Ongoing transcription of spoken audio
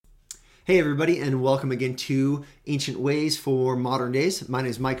Hey everybody, and welcome again to Ancient Ways for Modern Days. My name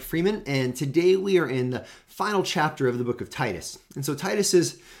is Mike Freeman, and today we are in the final chapter of the book of Titus. And so Titus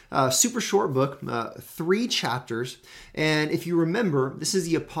is a super short book, 3 chapters. And if you remember, this is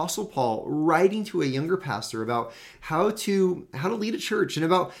the Apostle Paul writing to a younger pastor about how to lead a church and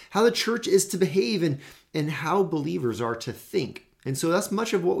about how the church is to behave and how believers are to think. And so that's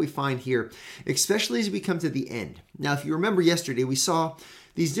much of what we find here, especially as we come to the end. Now, if you remember yesterday, we saw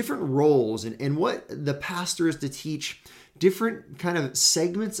these different roles and what the pastor is to teach different kind of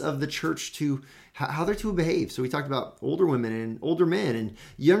segments of the church to how they're to behave. So we talked about older women and older men and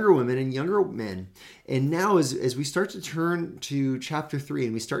younger women and younger men. And now as we start to turn to chapter 3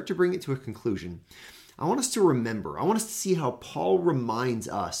 and we start to bring it to a conclusion, I want us to remember, I want us to see how Paul reminds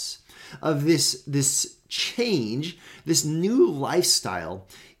us of this change, this new lifestyle.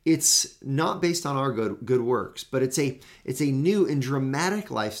 It's not based on our good works, but it's a new and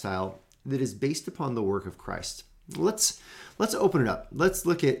dramatic lifestyle that is based upon the work of Christ. Let's open it up. Let's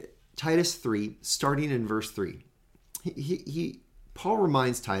look at Titus 3, starting in verse 3. Paul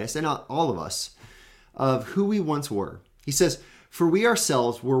reminds Titus and all of us of who we once were. He says, "For we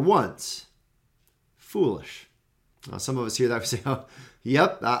ourselves were once foolish." Now, some of us hear that and say, "Oh,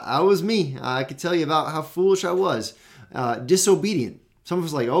 yep, that was me. I could tell you about how foolish I was, disobedient." Some of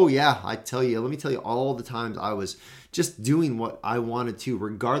us are like, "Oh yeah, let me tell you all the times I was just doing what I wanted to,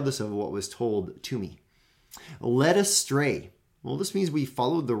 regardless of what was told to me." Led astray. Well, this means we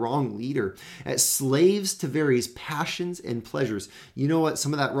followed the wrong leader, as slaves to various passions and pleasures. You know what?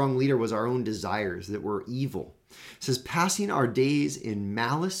 Some of that wrong leader was our own desires that were evil. It says, passing our days in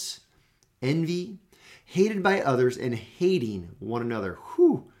malice, envy, hated by others, and hating one another.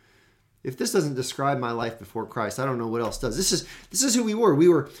 Whew. If this doesn't describe my life before Christ, I don't know what else does. This is who we were. We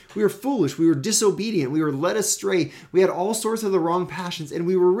were foolish. We were disobedient. We were led astray. We had all sorts of the wrong passions, and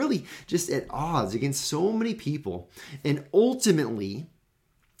we were really just at odds against so many people. And ultimately,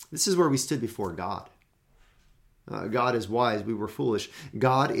 this is where we stood before God. God is wise. We were foolish.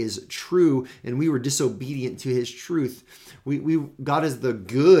 God is true, and we were disobedient to His truth. God is the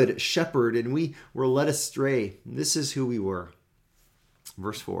good shepherd, and we were led astray. This is who we were.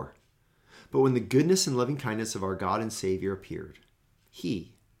 Verse 4. But when the goodness and loving kindness of our God and Savior appeared,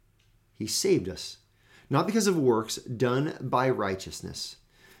 He saved us, not because of works done by righteousness,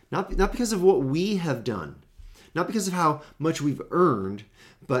 not because of what we have done, not because of how much we've earned,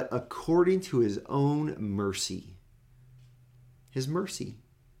 but according to His own mercy. His mercy.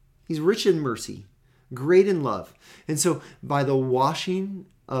 He's rich in mercy, great in love. And so by the washing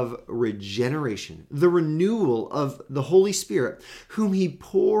of regeneration, the renewal of the Holy Spirit, whom He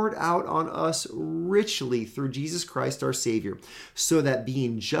poured out on us richly through Jesus Christ our Savior, so that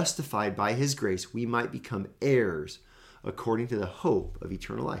being justified by His grace, we might become heirs according to the hope of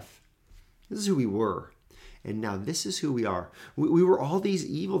eternal life. This is who we were. And now this is who we are. We were all these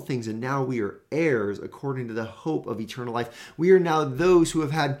evil things, and now we are heirs according to the hope of eternal life. We are now those who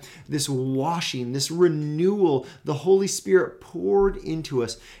have had this washing, this renewal, the Holy Spirit poured into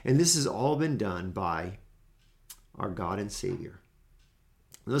us. And this has all been done by our God and Savior.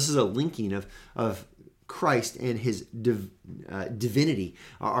 And this is a linking of Christ and His divinity,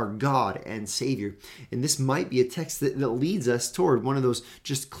 our God and Savior. And this might be a text that leads us toward one of those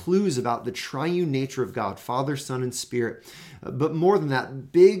just clues about the triune nature of God, Father, Son, and Spirit. But more than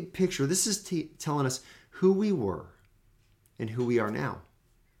that, big picture, this is telling us who we were and who we are now.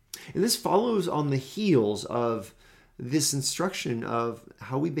 And this follows on the heels of this instruction of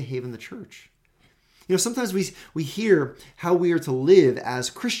how we behave in the church. You know, sometimes we hear how we are to live as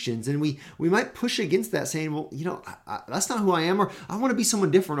Christians, and we might push against that, saying, well, you know, that's not who I am, or I want to be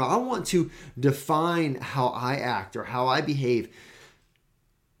someone different, or I want to define how I act or how I behave.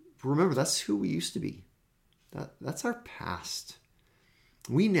 Remember, that's who we used to be. That's our past.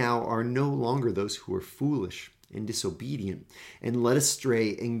 We now are no longer those who are foolish and disobedient and led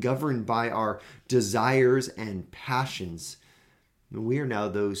astray and governed by our desires and passions. We are now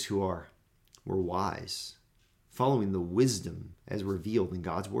those who we're wise, following the wisdom as revealed in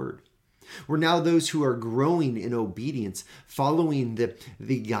God's Word. We're now those who are growing in obedience, following the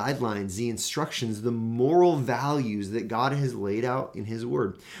guidelines, the instructions, the moral values that God has laid out in His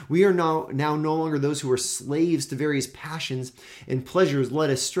Word. We are now no longer those who are slaves to various passions and pleasures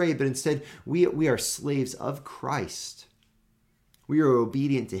led astray, but instead we are slaves of Christ. We are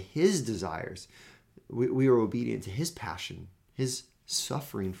obedient to His desires. We are obedient to His passion, His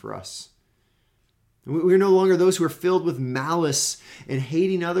suffering for us. We are no longer those who are filled with malice and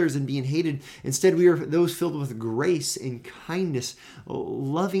hating others and being hated. Instead, we are those filled with grace and kindness,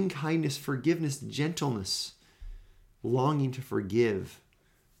 loving kindness, forgiveness, gentleness, longing to forgive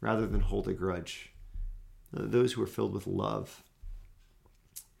rather than hold a grudge. Those who are filled with love.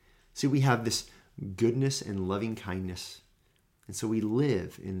 See, we have this goodness and loving kindness. And so we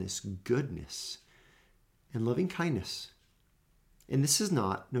live in this goodness and loving kindness. And this is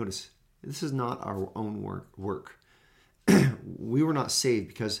not, notice, this is not our own work. We were not saved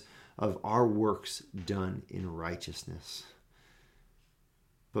because of our works done in righteousness,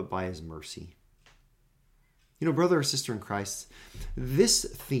 but by his mercy. You know, brother or sister in Christ, this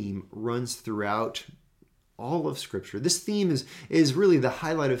theme runs throughout all of Scripture. This theme is really the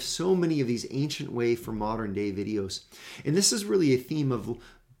highlight of so many of these Ancient Way for modern day videos. And this is really a theme of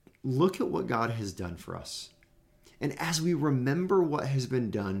look at what God has done for us. And as we remember what has been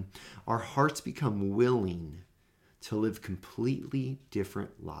done, our hearts become willing to live completely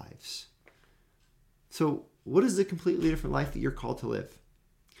different lives. So what is the completely different life that you're called to live?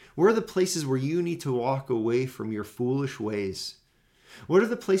 Where are the places where you need to walk away from your foolish ways? What are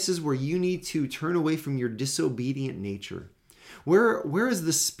the places where you need to turn away from your disobedient nature? Where is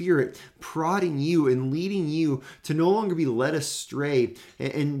the Spirit prodding you and leading you to no longer be led astray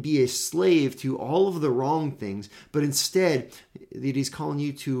and be a slave to all of the wrong things, but instead that he's calling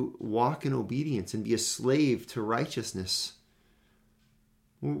you to walk in obedience and be a slave to righteousness?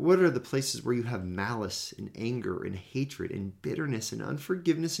 What are the places where you have malice and anger and hatred and bitterness and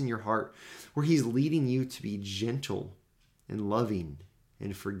unforgiveness in your heart, where he's leading you to be gentle and loving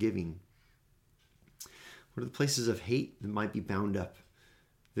and forgiving? What are the places of hate that might be bound up,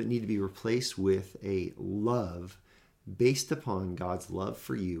 that need to be replaced with a love based upon God's love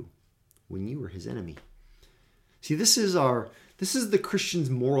for you when you were his enemy? See, this is the Christian's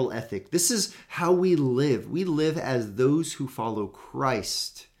moral ethic. This is how we live. We live as those who follow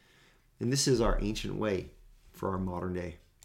Christ. And this is our ancient way for our modern day.